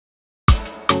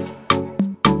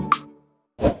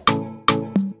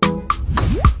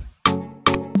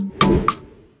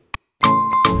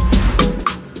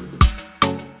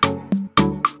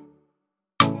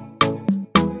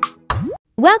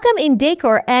Welcome in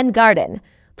Decor and Garden.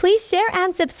 Please share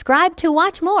and subscribe to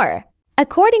watch more.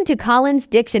 According to Collins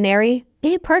Dictionary,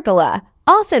 a pergola,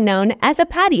 also known as a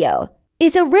patio,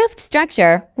 is a roofed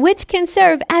structure which can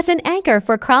serve as an anchor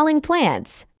for crawling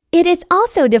plants. It is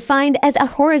also defined as a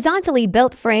horizontally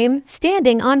built frame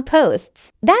standing on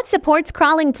posts that supports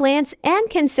crawling plants and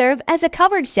can serve as a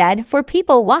covered shed for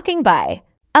people walking by.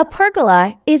 A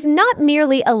pergola is not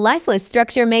merely a lifeless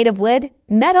structure made of wood,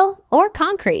 metal, or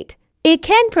concrete. It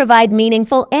can provide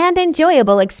meaningful and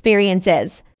enjoyable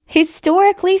experiences.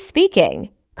 Historically speaking,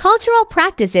 cultural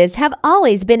practices have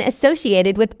always been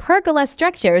associated with pergola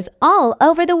structures all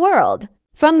over the world,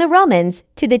 from the Romans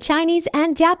to the Chinese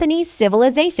and Japanese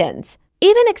civilizations,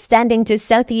 even extending to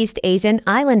Southeast Asian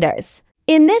islanders.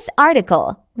 In this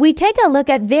article, we take a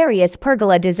look at various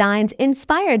pergola designs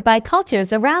inspired by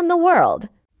cultures around the world.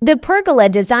 The pergola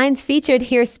designs featured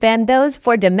here span those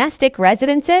for domestic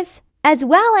residences, as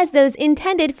well as those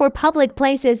intended for public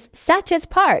places such as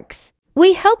parks.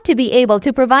 We hope to be able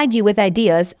to provide you with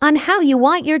ideas on how you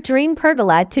want your dream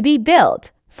pergola to be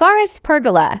built. Forest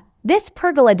pergola. This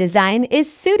pergola design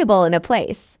is suitable in a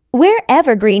place where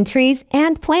evergreen trees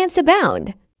and plants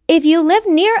abound. If you live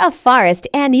near a forest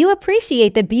and you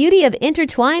appreciate the beauty of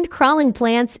intertwined crawling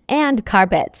plants and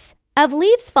carpets, of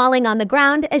leaves falling on the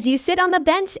ground as you sit on the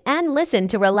bench and listen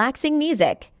to relaxing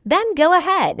music, then go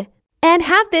ahead and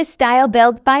have this style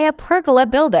built by a pergola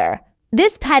builder.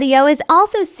 This patio is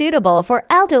also suitable for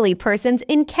elderly persons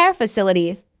in care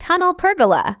facilities. Tunnel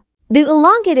pergola. The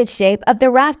elongated shape of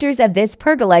the rafters of this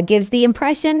pergola gives the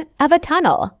impression of a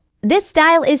tunnel. This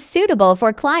style is suitable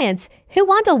for clients who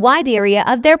want a wide area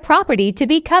of their property to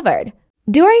be covered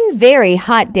during very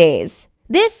hot days.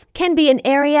 This can be an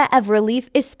area of relief,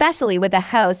 especially with a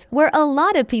house where a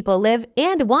lot of people live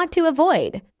and want to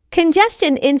avoid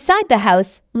congestion inside the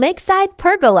house. Lakeside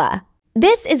pergola.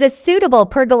 This is a suitable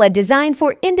pergola design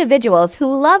for individuals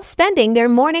who love spending their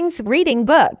mornings reading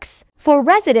books. For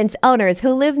residence owners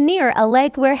who live near a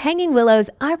lake where hanging willows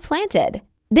are planted,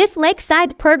 this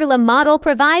lakeside pergola model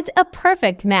provides a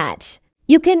perfect match.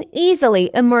 You can easily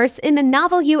immerse in the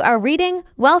novel you are reading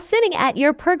while sitting at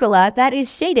your pergola that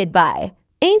is shaded by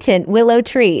ancient willow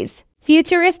trees.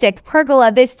 Futuristic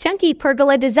pergola. This chunky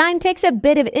pergola design takes a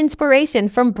bit of inspiration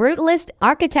from brutalist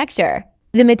architecture.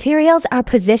 The materials are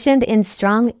positioned in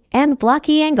strong and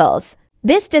blocky angles.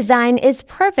 This design is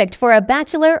perfect for a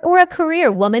bachelor or a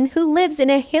career woman who lives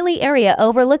in a hilly area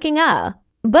overlooking a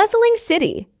bustling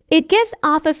city. It gives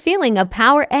off a feeling of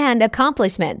power and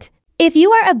accomplishment. If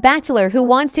you are a bachelor who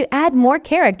wants to add more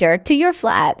character to your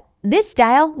flat, this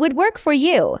style would work for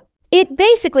you. It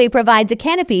basically provides a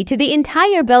canopy to the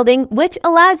entire building, which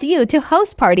allows you to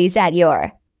host parties at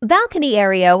your balcony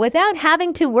area without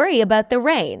having to worry about the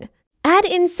rain. Add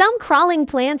in some crawling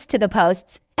plants to the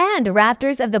posts and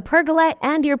rafters of the pergola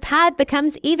and your pad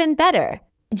becomes even better.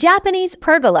 Japanese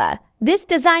pergola. This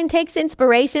design takes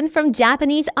inspiration from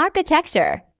Japanese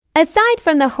architecture. Aside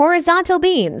from the horizontal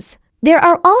beams, there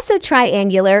are also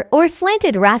triangular or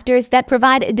slanted rafters that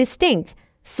provide a distinct,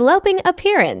 sloping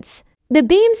appearance. The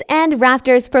beams and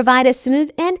rafters provide a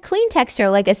smooth and clean texture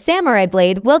like a samurai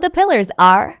blade, while the pillars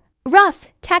are rough,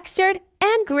 textured,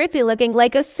 and grippy, looking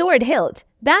like a sword hilt.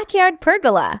 Backyard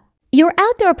pergola. Your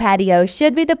outdoor patio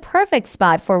should be the perfect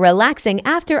spot for relaxing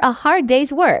after a hard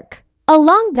day's work. A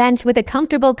long bench with a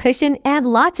comfortable cushion and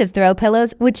lots of throw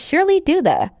pillows would surely do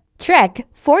the trick.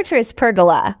 Fortress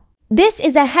pergola. This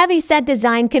is a heavy-set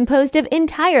design composed of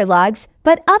entire logs,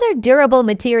 but other durable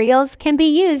materials can be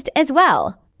used as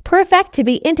well. Perfect to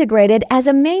be integrated as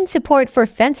a main support for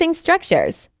fencing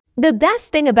structures. The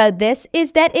best thing about this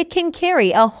is that it can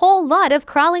carry a whole lot of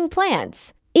crawling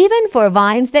plants, even for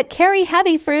vines that carry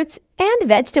heavy fruits and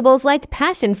vegetables like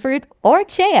passion fruit or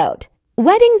chayote.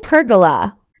 Wedding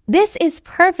pergola. This is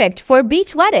perfect for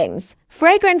beach weddings.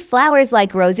 Fragrant flowers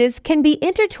like roses can be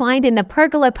intertwined in the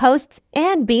pergola posts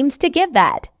and beams to give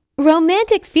that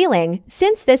romantic feeling.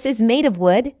 Since this is made of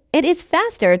wood, it is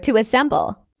faster to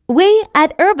assemble. We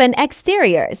at Urban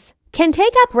Exteriors can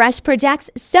take up rush projects,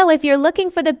 so if you're looking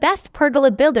for the best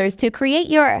pergola builders to create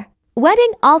your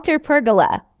wedding altar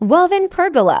pergola. Woven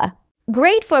pergola.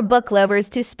 Great for book lovers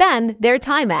to spend their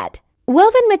time at.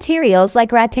 Woven materials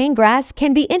like rattan grass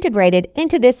can be integrated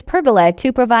into this pergola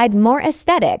to provide more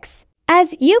aesthetics.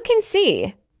 As you can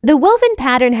see, the woven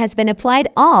pattern has been applied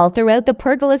all throughout the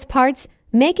pergola's parts,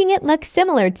 making it look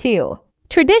similar to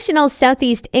traditional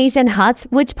Southeast Asian huts,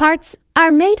 which parts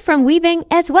are made from weaving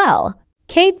as well.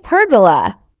 Cape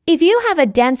pergola. If you have a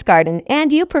dense garden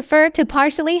and you prefer to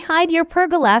partially hide your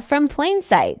pergola from plain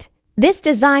sight, this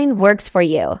design works for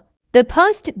you. The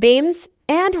post, beams,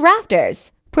 and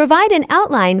rafters Provide an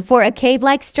outline for a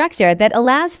cave-like structure that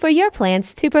allows for your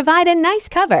plants to provide a nice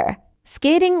cover.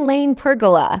 Skating lane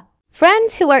pergola.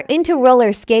 Friends who are into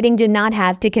roller skating do not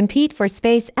have to compete for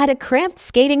space at a cramped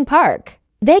skating park.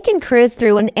 They can cruise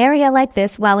through an area like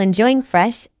this while enjoying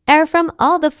fresh air from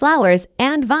all the flowers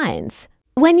and vines.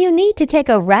 When you need to take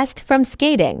a rest from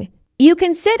skating, you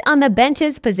can sit on the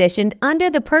benches positioned under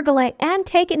the pergola and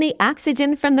take in the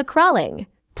oxygen from the crawling.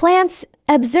 Plants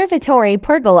observatory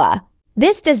pergola.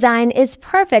 This design is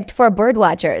perfect for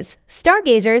birdwatchers,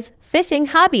 stargazers, fishing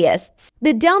hobbyists.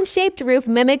 The dome-shaped roof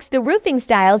mimics the roofing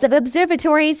styles of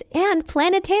observatories and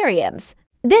planetariums.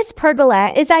 This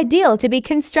pergola is ideal to be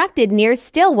constructed near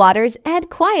still waters and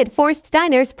quiet forest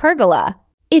diners pergola.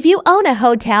 If you own a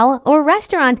hotel or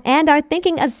restaurant and are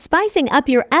thinking of spicing up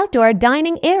your outdoor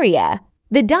dining area,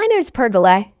 the diner's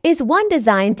pergola is one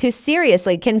design to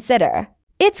seriously consider.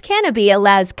 Its canopy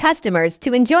allows customers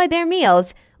to enjoy their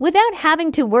meals without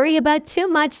having to worry about too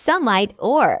much sunlight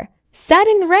or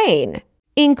sudden rain.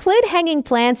 Include hanging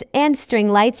plants and string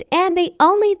lights, and the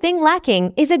only thing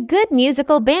lacking is a good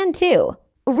musical band too.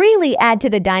 Really add to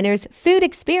the diner's food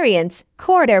experience.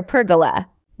 Corridor pergola.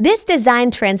 This design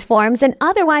transforms an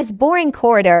otherwise boring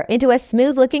corridor into a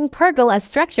smooth-looking pergola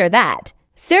structure that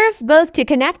serves both to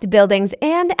connect buildings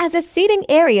and as a seating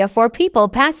area for people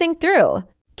passing through.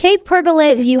 Cave pergola.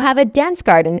 If you have a dense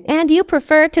garden and you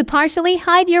prefer to partially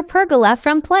hide your pergola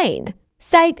from plain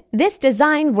sight, this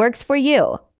design works for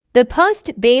you. The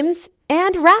post beams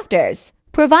and rafters.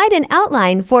 Provide an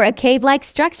outline for a cave-like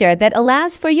structure that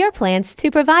allows for your plants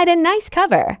to provide a nice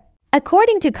cover.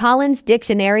 According to Collins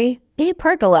Dictionary, a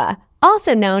pergola,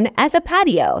 also known as a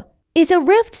patio, is a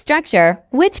roofed structure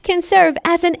which can serve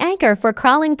as an anchor for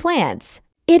crawling plants.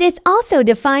 It is also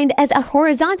defined as a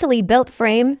horizontally built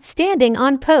frame standing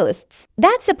on posts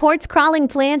that supports crawling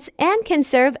plants and can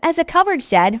serve as a covered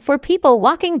shed for people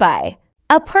walking by.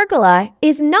 A pergola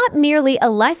is not merely a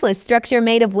lifeless structure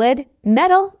made of wood,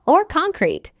 metal, or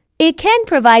concrete. It can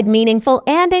provide meaningful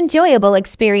and enjoyable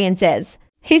experiences.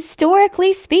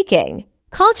 Historically speaking,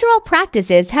 cultural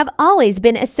practices have always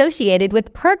been associated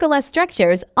with pergola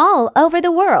structures all over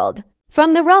the world,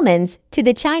 from the Romans to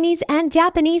the Chinese and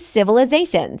Japanese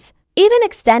civilizations, even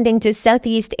extending to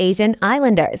Southeast Asian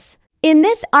islanders. In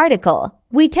this article,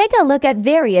 we take a look at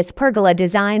various pergola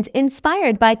designs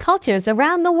inspired by cultures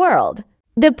around the world.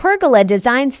 The pergola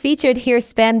designs featured here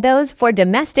span those for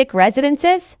domestic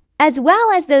residences, as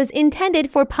well as those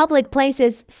intended for public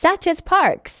places such as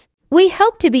parks. We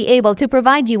hope to be able to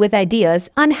provide you with ideas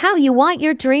on how you want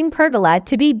your dream pergola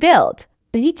to be built.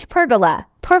 Beach pergola,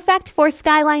 perfect for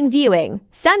skyline viewing,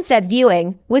 sunset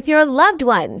viewing with your loved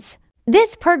ones.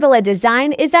 This pergola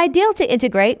design is ideal to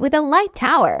integrate with a light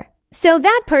tower, so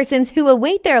that persons who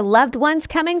await their loved ones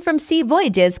coming from sea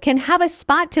voyages can have a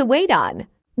spot to wait on.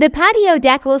 The patio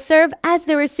deck will serve as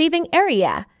the receiving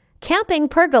area. Camping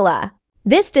pergola.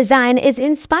 This design is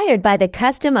inspired by the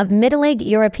custom of middle-aged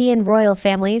European royal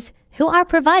families who are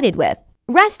provided with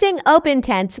resting open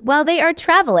tents while they are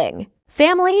traveling.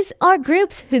 Families or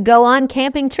groups who go on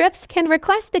camping trips can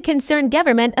request the concerned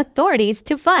government authorities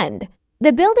to fund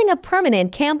the building of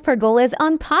permanent camp pergolas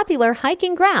on popular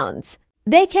hiking grounds.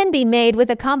 They can be made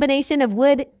with a combination of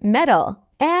wood, metal,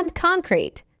 and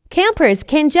concrete. Campers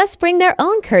can just bring their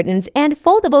own curtains and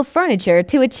foldable furniture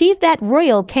to achieve that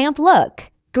royal camp look.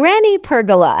 Granny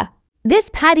pergola. This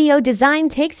patio design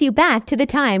takes you back to the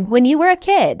time when you were a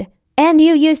kid, and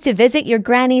you used to visit your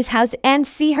granny's house and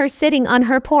see her sitting on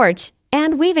her porch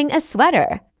and weaving a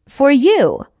sweater. For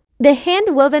you, the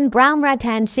hand-woven brown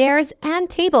rattan chairs and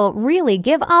table really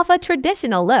give off a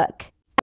traditional look.